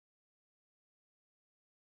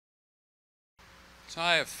So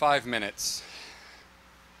I have 5 minutes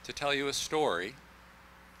to tell you a story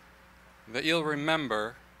that you'll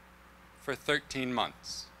remember for 13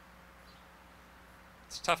 months.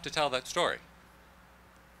 It's tough to tell that story.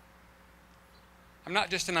 I'm not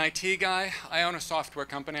just an IT guy. I own a software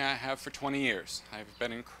company. I have for 20 years. I've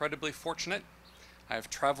been incredibly fortunate. I've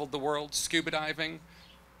traveled the world scuba diving,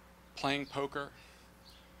 playing poker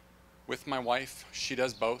with my wife. She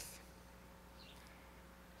does both.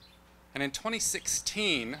 And in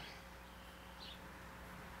 2016,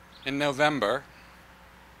 in November,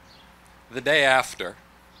 the day after,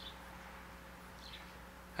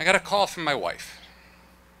 I got a call from my wife.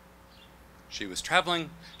 She was traveling,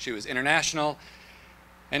 she was international,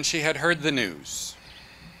 and she had heard the news,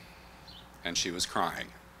 and she was crying.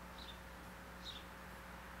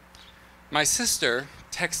 My sister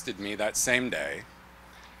texted me that same day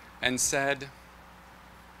and said,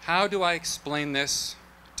 "How do I explain this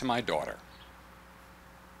to my daughter?"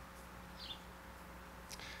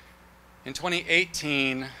 In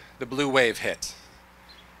 2018, the blue wave hit,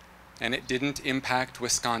 and it didn't impact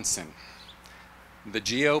Wisconsin. The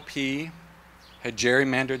GOP had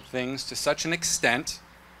gerrymandered things to such an extent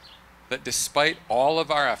that despite all of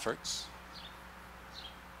our efforts,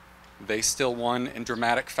 they still won in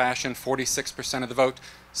dramatic fashion, 46% of the vote,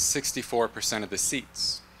 64% of the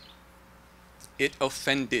seats. It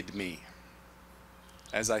offended me,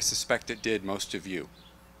 as I suspect it did most of you,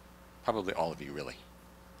 probably all of you really.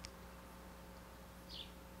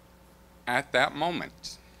 At that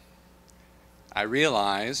moment, I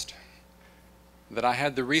realized that I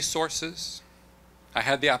had the resources, I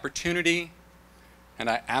had the opportunity, and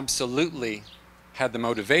I absolutely had the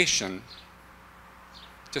motivation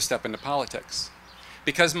to step into politics.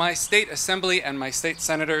 Because my state assembly and my state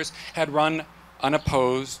senators had run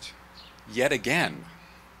unopposed yet again.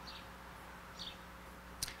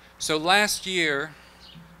 So last year,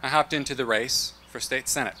 I hopped into the race for state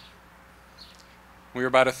senate. We were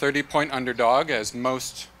about a 30-point underdog, as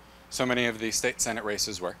so many of the state senate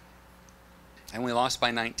races were. And we lost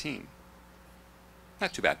by 19.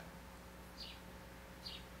 Not too bad.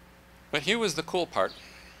 But here was the cool part.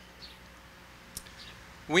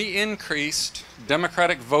 We increased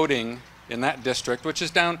Democratic voting in that district, which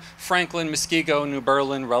is down Franklin, Muskego, New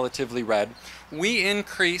Berlin, relatively red. We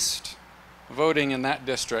increased voting in that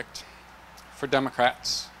district for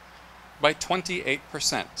Democrats by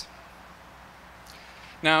 28%.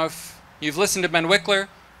 Now, if you've listened to Ben Wickler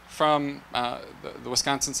from the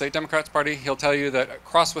Wisconsin State Democrats Party, he'll tell you that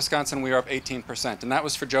across Wisconsin we are up 18%, and that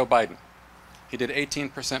was for Joe Biden. He did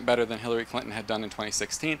 18% better than Hillary Clinton had done in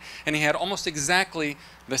 2016, and he had almost exactly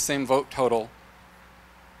the same vote total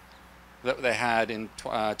that they had in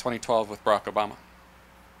 2012 with Barack Obama.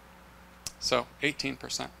 So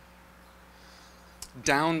 18%.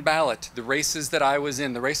 Down ballot, the races that I was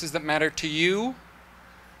in, the races that matter to you,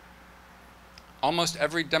 almost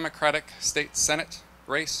every Democratic state Senate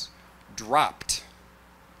race dropped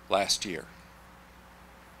last year.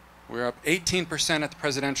 We're up 18% at the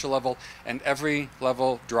presidential level, and every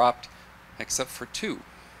level dropped except for 2.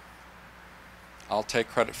 I'll take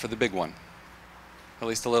credit for the big one, at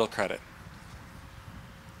least a little credit.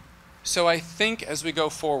 So I think as we go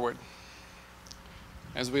forward,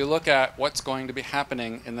 as we look at what's going to be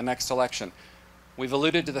happening in the next election, we've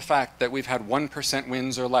alluded to the fact that we've had 1%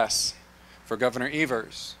 wins or less for Governor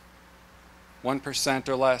Evers, 1%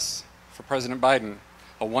 or less for President Biden,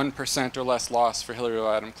 a 1% or less loss for Hillary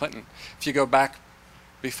or Adam Clinton. If you go back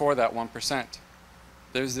before that 1%,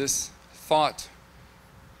 there's this thought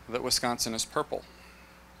that Wisconsin is purple.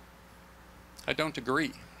 I don't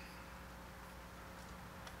agree.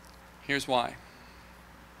 Here's why.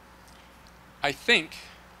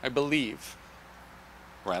 I believe,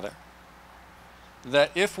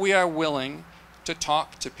 that if we are willing to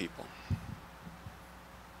talk to people,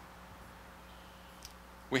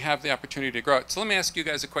 we have the opportunity to grow it. So let me ask you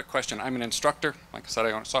guys a quick question. I'm an instructor. Like I said,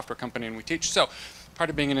 I own a software company and we teach. So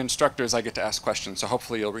part of being an instructor is I get to ask questions, so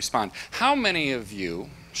hopefully you'll respond. How many of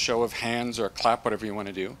you, show of hands or clap, whatever you want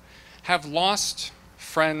to do, have lost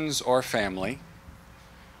friends or family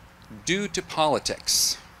due to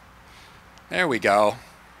politics? There we go.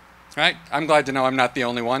 Right? I'm glad to know I'm not the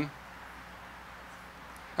only one.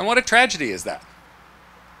 And what a tragedy is that?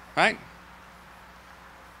 Right?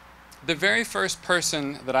 The very first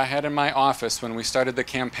person that I had in my office when we started the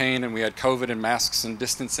campaign and we had COVID and masks and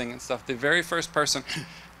distancing and stuff, the very first person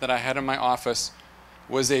that I had in my office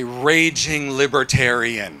was a raging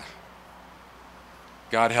libertarian.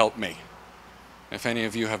 God help me, if any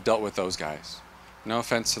of you have dealt with those guys. No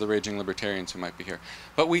offense to the raging libertarians who might be here.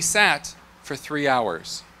 But we sat for 3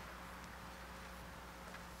 hours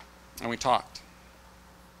and we talked.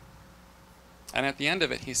 And at the end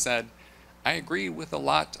of it, he said, I agree with a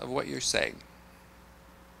lot of what you're saying.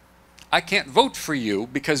 I can't vote for you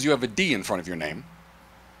because you have a D in front of your name,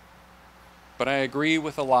 but I agree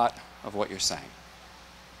with a lot of what you're saying.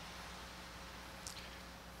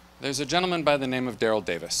 There's a gentleman by the name of Daryl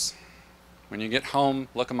Davis. When you get home,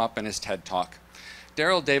 look him up in his TED Talk.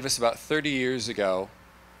 Daryl Davis, about 30 years ago,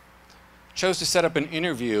 chose to set up an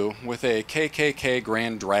interview with a KKK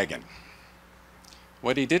Grand Dragon.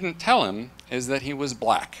 What he didn't tell him is that he was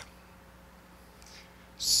black.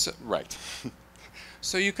 So, right.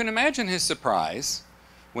 So you can imagine his surprise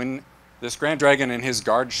when this Grand Dragon and his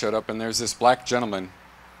guard showed up and there's this black gentleman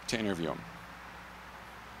to interview him.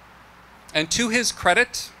 And to his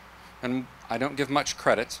credit, and I don't give much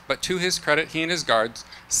credit, but to his credit, he and his guards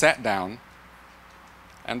sat down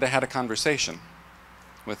and they had a conversation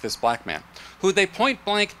with this black man, who they point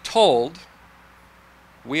blank told,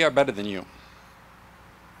 we are better than you.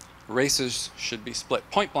 Races should be split,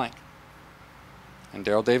 point blank. And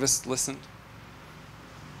Daryl Davis listened.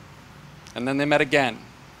 And then they met again.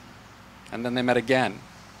 And then they met again.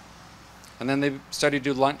 And then they started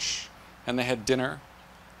to do lunch, and they had dinner,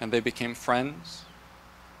 and they became friends.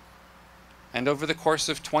 And over the course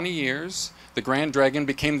of 20 years, the Grand Dragon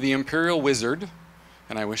became the Imperial Wizard,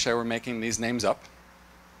 and I wish I were making these names up.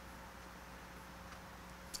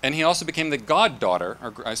 And he also became the godfather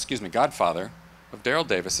of Daryl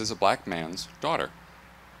Davis as a black man's daughter.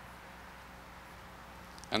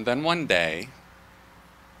 And then one day,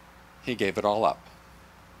 he gave it all up.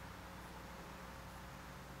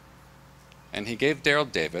 And he gave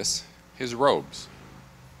Daryl Davis his robes.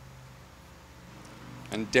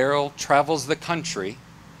 And Daryl travels the country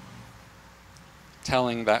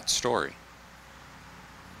telling that story.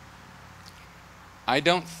 I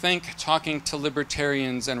don't think talking to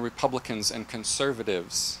libertarians and Republicans and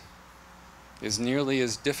conservatives is nearly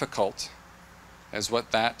as difficult as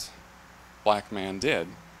what that black man did,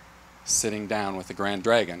 sitting down with the Grand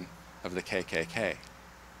Dragon of the KKK.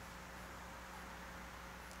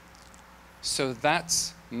 So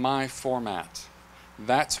that's my format.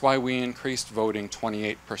 That's why we increased voting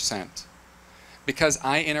 28%. Because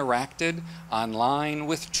I interacted online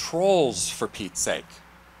with trolls, for Pete's sake.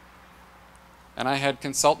 And I had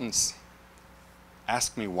consultants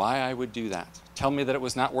ask me why I would do that, tell me that it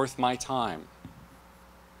was not worth my time.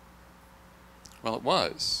 Well, it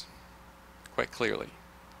was, quite clearly.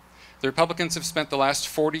 The Republicans have spent the last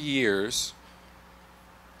 40 years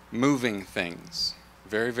moving things,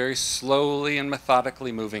 very, very slowly and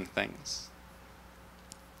methodically moving things.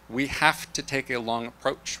 We have to take a long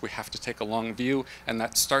approach, we have to take a long view, and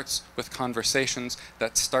that starts with conversations,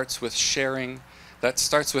 that starts with sharing, that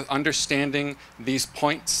starts with understanding these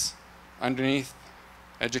points underneath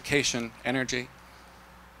education, energy.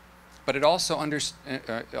 But it also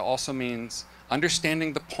means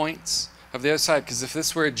understanding the points of the other side, because if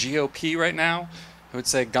this were a GOP right now, it would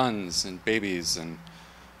say guns and babies and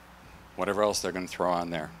whatever else they're going to throw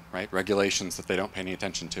on there, right? Regulations that they don't pay any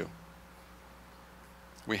attention to.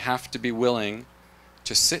 We have to be willing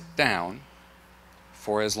to sit down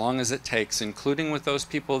for as long as it takes, including with those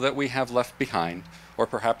people that we have left behind, or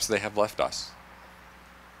perhaps they have left us,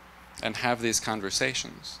 and have these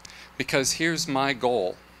conversations. Because here's my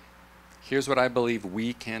goal. Here's what I believe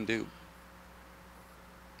we can do.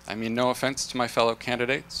 I mean, no offense to my fellow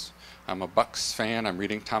candidates. I'm a Bucks fan. I'm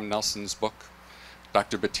reading Tom Nelson's book.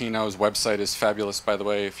 Dr. Bettino's website is fabulous, by the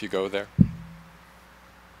way, if you go there.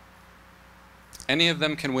 Any of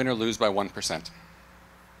them can win or lose by 1%.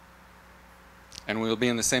 And we'll be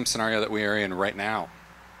in the same scenario that we are in right now,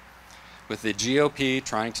 with the GOP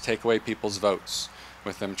trying to take away people's votes,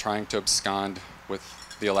 with them trying to abscond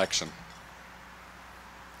with the election.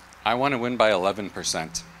 I want to win by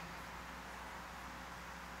 11%.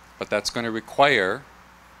 But that's going to require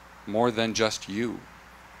more than just you,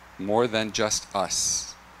 more than just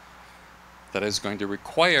us. That is going to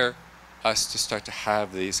require us to start to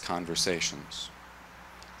have these conversations.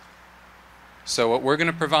 So what we're going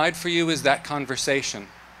to provide for you is that conversation.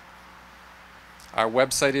 Our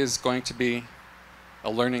website is going to be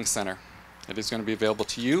a learning center. It is going to be available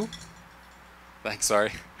to you,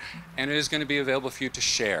 and it is going to be available for you to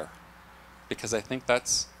share, because I think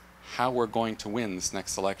that's how we're going to win this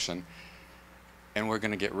next election, and we're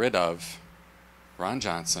going to get rid of Ron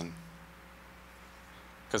Johnson,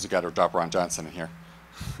 because we've got to drop Ron Johnson in here,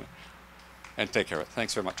 and take care of it.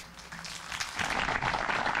 Thanks very much.